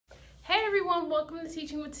everyone, welcome to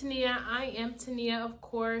Teaching with Tania. I am Tania, of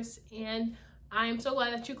course, and I am so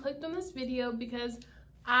glad that you clicked on this video because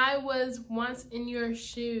I was once in your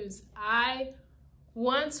shoes. I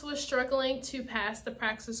once was struggling to pass the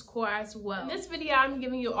Praxis core as well. In this video, I'm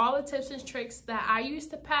giving you all the tips and tricks that I used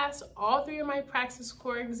to pass all three of my Praxis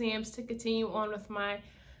core exams to continue on with my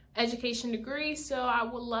education degree, so I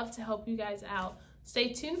would love to help you guys out.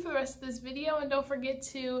 Stay tuned for the rest of this video, and don't forget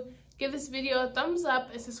to give this video a thumbs up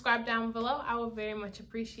and subscribe down below. I would very much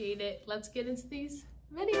appreciate it. Let's get into these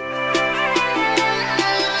videos.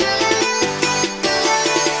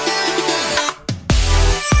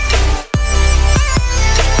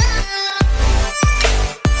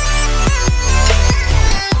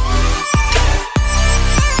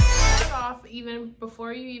 Even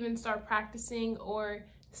before you even start practicing or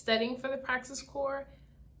studying for the Praxis core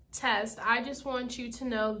test, I just want you to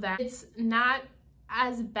know that it's not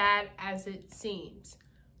as bad as it seems.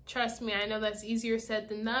 Trust me, I know that's easier said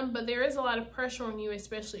than done, but there is a lot of pressure on you,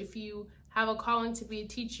 especially if you have a calling to be a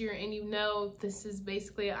teacher and you know this is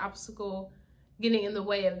basically an obstacle getting in the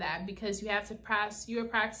way of that, because you have to pass your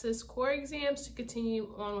Praxis core exams to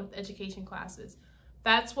continue on with education classes.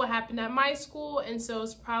 That's what happened at my school, and so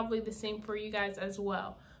it's probably the same for you guys as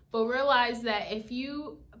well. But realize that if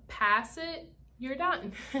you pass it, you're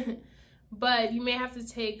done. But you may have to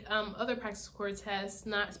take other Praxis core tests,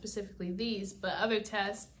 not specifically these, but other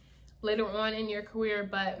tests later on in your career.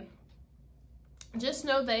 But just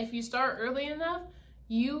know that if you start early enough,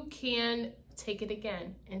 you can take it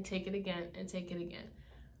again and take it again and take it again.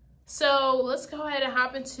 So let's go ahead and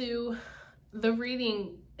hop into the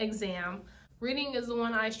reading exam. Reading is the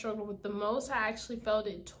one I struggled with the most. I actually failed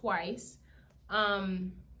it twice.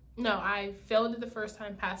 No, I failed it the first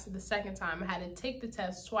time, passed it the second time. I had to take the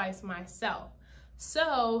test twice myself.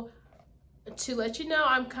 So, to let you know,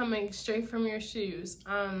 I'm coming straight from your shoes.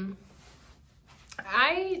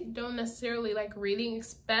 I don't necessarily like reading,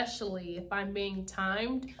 especially if I'm being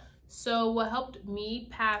timed. So what helped me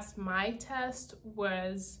pass my test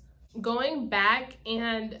was going back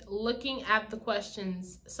and looking at the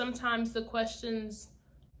questions. Sometimes the questions,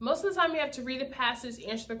 most of the time you have to read a passage,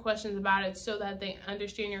 answer the questions about it so that they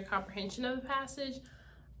understand your comprehension of the passage.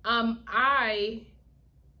 I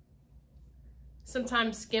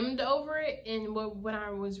sometimes skimmed over it, and when I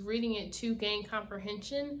was reading it to gain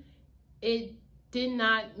comprehension, it did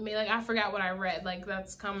not, like, I forgot what I read. Like,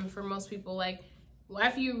 that's common for most people. Like,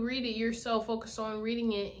 after you read it, you're so focused on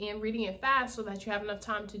reading it and reading it fast so that you have enough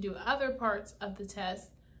time to do other parts of the test.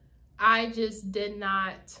 I just did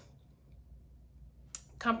not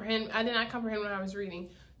comprehend. I did not comprehend what I was reading.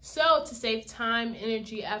 So to save time,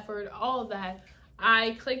 energy, effort, all of that,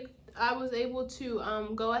 I was able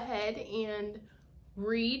to go ahead and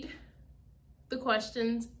read the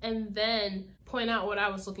questions and then point out what I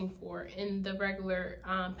was looking for in the regular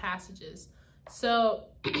passages. So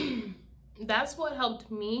that's what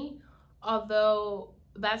helped me, although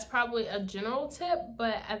that's probably a general tip,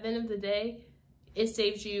 but at the end of the day, it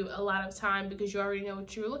saves you a lot of time because you already know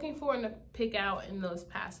what you were looking for and to pick out in those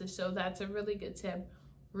passages. So that's a really good tip.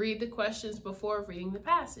 Read the questions before reading the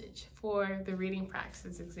passage for the reading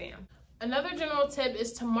Praxis exam. Another general tip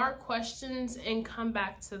is to mark questions and come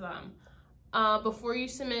back to them. Before you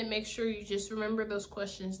submit, make sure you just remember those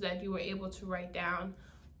questions that you were able to write down.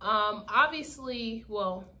 Obviously,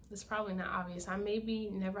 well, it's probably not obvious. I maybe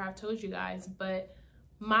never have told you guys, but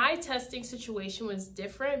my testing situation was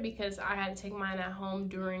different because I had to take mine at home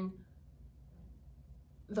during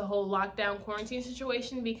the whole lockdown quarantine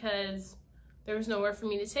situation because there was nowhere for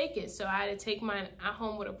me to take it. So I had to take mine at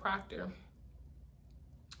home with a proctor.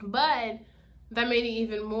 But that made it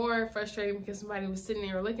even more frustrating because somebody was sitting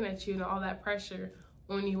there looking at you and all that pressure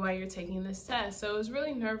on you while you're taking this test. So it was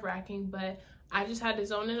really nerve-wracking, but I just had to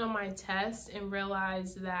zone in on my test and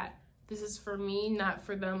realize that this is for me, not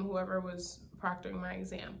for them, whoever was proctoring my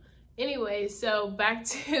exam. Anyway, so back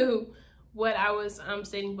to what I was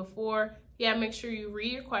stating before. Yeah, make sure you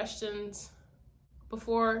read your questions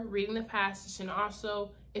before reading the passage. And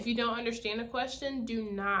also, if you don't understand a question, do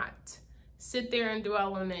not sit there and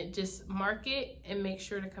dwell on it. Just mark it and make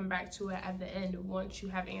sure to come back to it at the end once you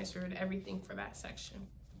have answered everything for that section.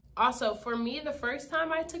 Also, for me, the first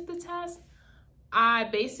time I took the test, I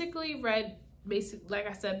basically read, like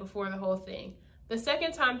I said before, the whole thing. The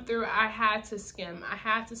second time through, I had to skim. I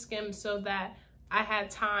had to skim so that I had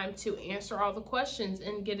time to answer all the questions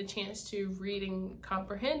and get a chance to read and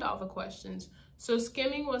comprehend all the questions. So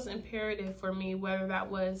skimming was imperative for me, whether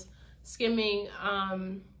that was skimming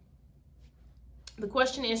the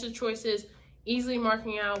question answer choices, easily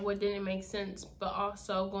marking out what didn't make sense, but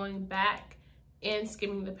also going back and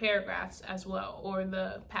skimming the paragraphs as well, or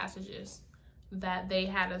the passages. that they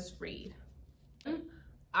had us read.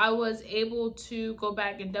 I was able to go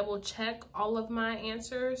back and double check all of my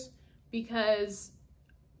answers because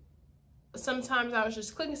sometimes I was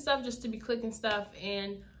just clicking stuff just to be clicking stuff,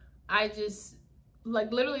 and I just,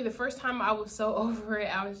 like, literally the first time I was so over it,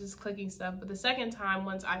 I was just clicking stuff. But the second time,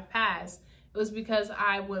 once I passed, it was because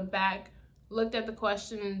I went back, looked at the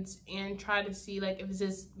questions, and tried to see, like, if this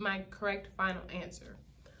is my correct final answer.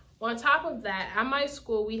 On top of that, at my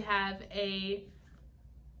school, we have a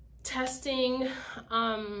testing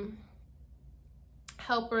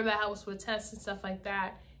helper that helps with tests and stuff like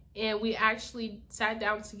that. And we actually sat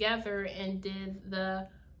down together and did the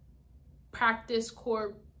practice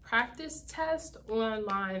test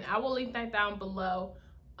online. I will link that down below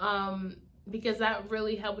because that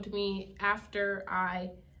really helped me after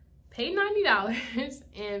I paid $90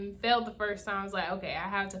 and failed the first time. I was like, okay, I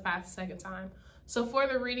have to pass the second time. So for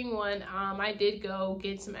the reading one, I did go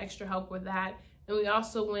get some extra help with that. And we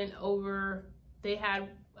also went over, they had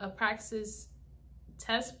a Praxis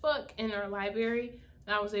test book in our library,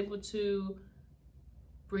 and I was able to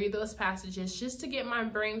read those passages just to get my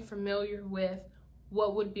brain familiar with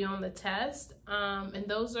what would be on the test. And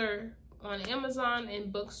those are on Amazon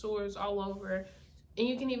and bookstores all over. And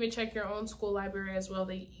you can even check your own school library as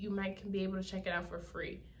well. You might be able to check it out for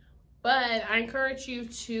free. But I encourage you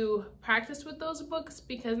to practice with those books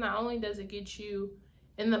because not only does it get you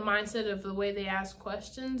in the mindset of the way they ask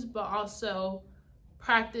questions, but also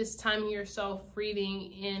practice timing yourself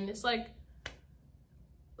reading, and it's like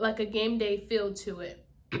a game day feel to it.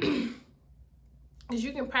 Because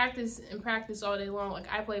you can practice and practice all day long.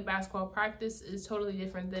 Like, I play basketball. Practice is totally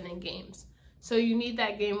different than in games. So you need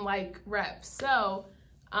that game-like reps. So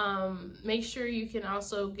make sure you can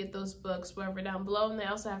also get those books wherever down below. And they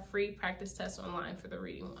also have free practice tests online for the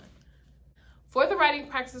reading one. For the writing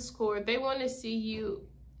practice score, they want to see you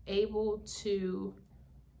able to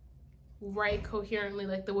write coherently,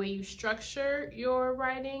 like the way you structure your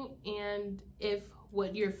writing, and if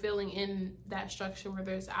what you're feeling in that structure,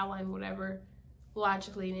 whether it's outline, whatever,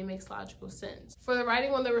 logically, and it makes logical sense. For the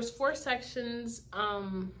writing one, there was 4 sections.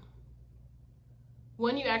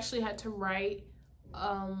 One, you actually had to write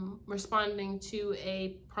responding to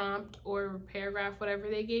a prompt or paragraph, whatever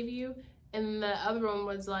they gave you, and the other one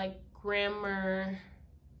was like grammar,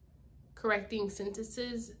 correcting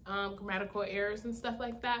sentences, grammatical errors and stuff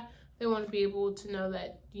like that. They want to be able to know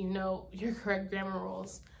that you know your correct grammar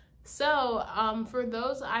rules. So for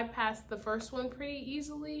those, I passed the first one pretty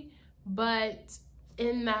easily, but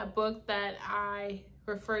in that book that I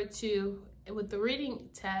referred to with the reading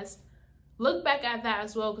test, look back at that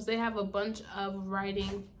as well, because they have a bunch of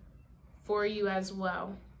writing for you as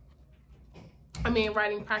well. I mean,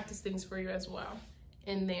 writing practice things for you as well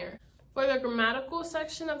in there. For the grammatical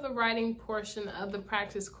section of the writing portion of the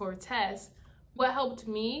practice core test, what helped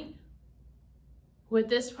me with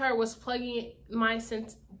this part was plugging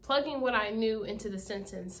what I knew into the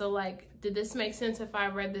sentence. So like, did this make sense if I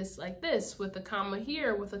read this like this, with a comma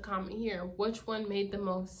here, with a comma here? Which one made the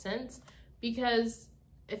most sense? Because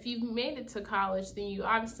if you've made it to college, then you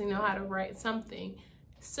obviously know how to write something.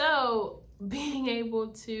 So being able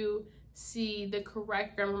to see the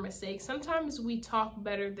correct grammar mistakes. Sometimes we talk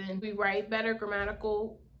better than we write better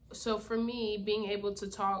grammatical. So for me, being able to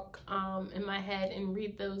talk in my head and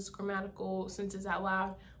read those grammatical sentences out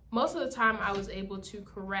loud, most of the time I was able to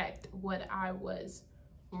correct what I was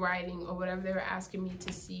writing or whatever they were asking me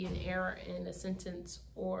to see an error in a sentence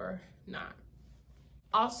or not.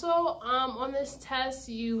 Also, on this test,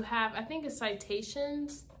 you have, I think it's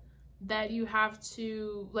citations that you have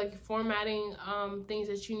to, like, formatting things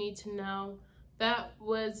that you need to know. That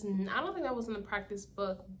was, I don't think that was in the practice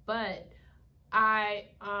book, but I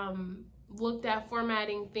looked at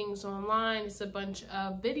formatting things online. It's a bunch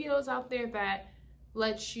of videos out there that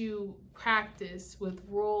let you practice with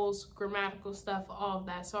rules, grammatical stuff, all of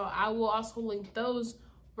that. So I will also link those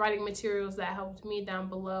writing materials that helped me down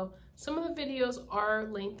below. Some of the videos are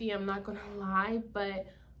lengthy, I'm not gonna lie, but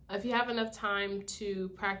if you have enough time to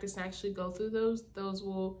practice and actually go through those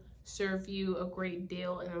will serve you a great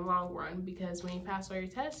deal in the long run, because when you pass all your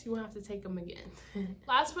tests, you won't have to take them again.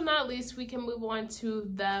 Last but not least, we can move on to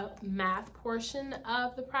the math portion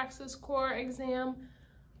of the Praxis core exam.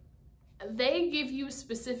 They give you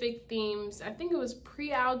specific themes. I think it was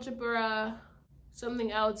pre-algebra,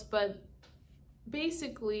 something else, but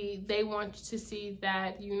basically they want to see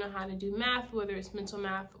that you know how to do math, whether it's mental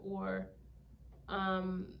math or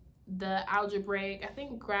the algebraic, I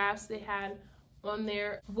think graphs they had on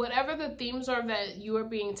there. Whatever the themes are that you are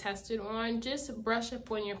being tested on, just brush up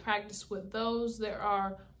on your practice with those. There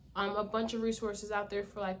are a bunch of resources out there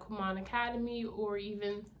for like Kumon Academy or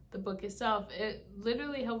even the book itself. It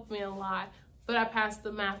literally helped me a lot, but I passed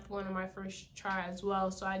the math one on my first try as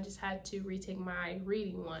well, so I just had to retake my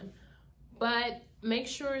reading one. But make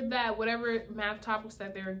sure that whatever math topics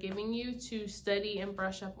that they're giving you to study and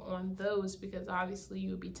brush up on those, because obviously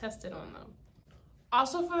you will be tested on them.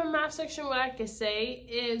 Also for the math section, what I could say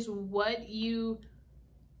is what you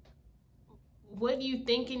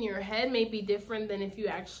think in your head may be different than if you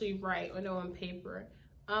actually write or know on paper.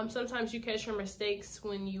 Sometimes you catch your mistakes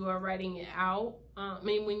when you are writing it out.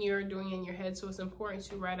 When you're doing it in your head, so it's important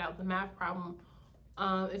to write out the math problem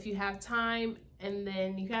if you have time. And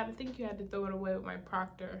then I think you had to throw it away with my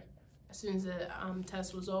proctor as soon as the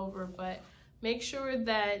test was over. But make sure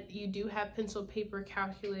that you do have pencil, paper,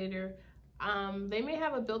 calculator. They may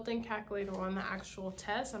have a built-in calculator on the actual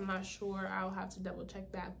test. I'm not sure. I'll have to double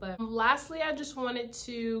check that. But lastly, I just wanted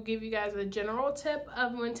to give you guys a general tip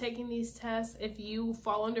of when taking these tests. If you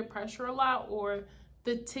fall under pressure a lot, or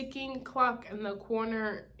the ticking clock in the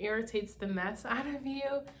corner irritates the mess out of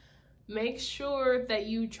you, make sure that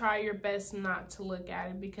you try your best not to look at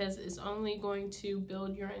it, because it's only going to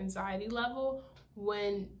build your anxiety level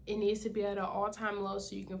when it needs to be at an all-time low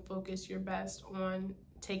so you can focus your best on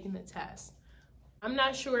taking the test. I'm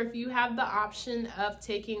not sure if you have the option of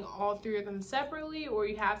taking all three of them separately, or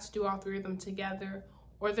you have to do all three of them together,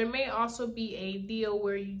 or there may also be a deal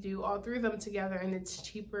where you do all three of them together and it's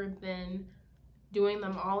cheaper than doing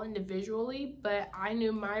them all individually. But I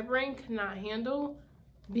knew my brain could not handle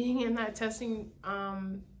being in that testing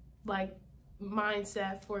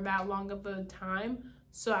mindset for that long of a time,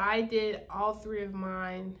 so I did all three of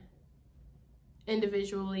mine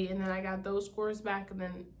individually, and then I got those scores back, and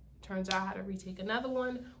then turns out I had to retake another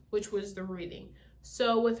one, which was the reading.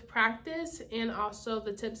 So with practice and also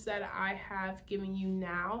the tips that I have given you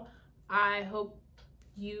now, I hope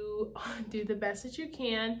you do the best that you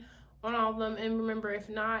can on all of them. And remember, if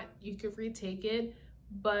not, you could retake it,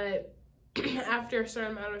 but after a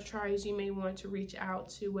certain amount of tries, you may want to reach out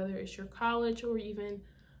to whether it's your college or even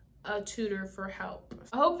a tutor for help.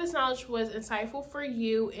 I hope this knowledge was insightful for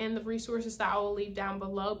you, and the resources that I will leave down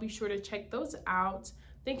below, be sure to check those out.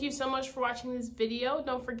 Thank you so much for watching this video.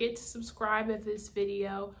 Don't forget to subscribe if this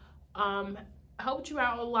video helped you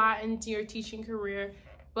out a lot into your teaching career.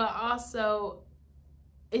 But also,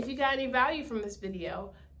 if you got any value from this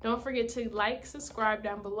video, don't forget to like, subscribe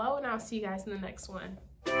down below, and I'll see you guys in the next one.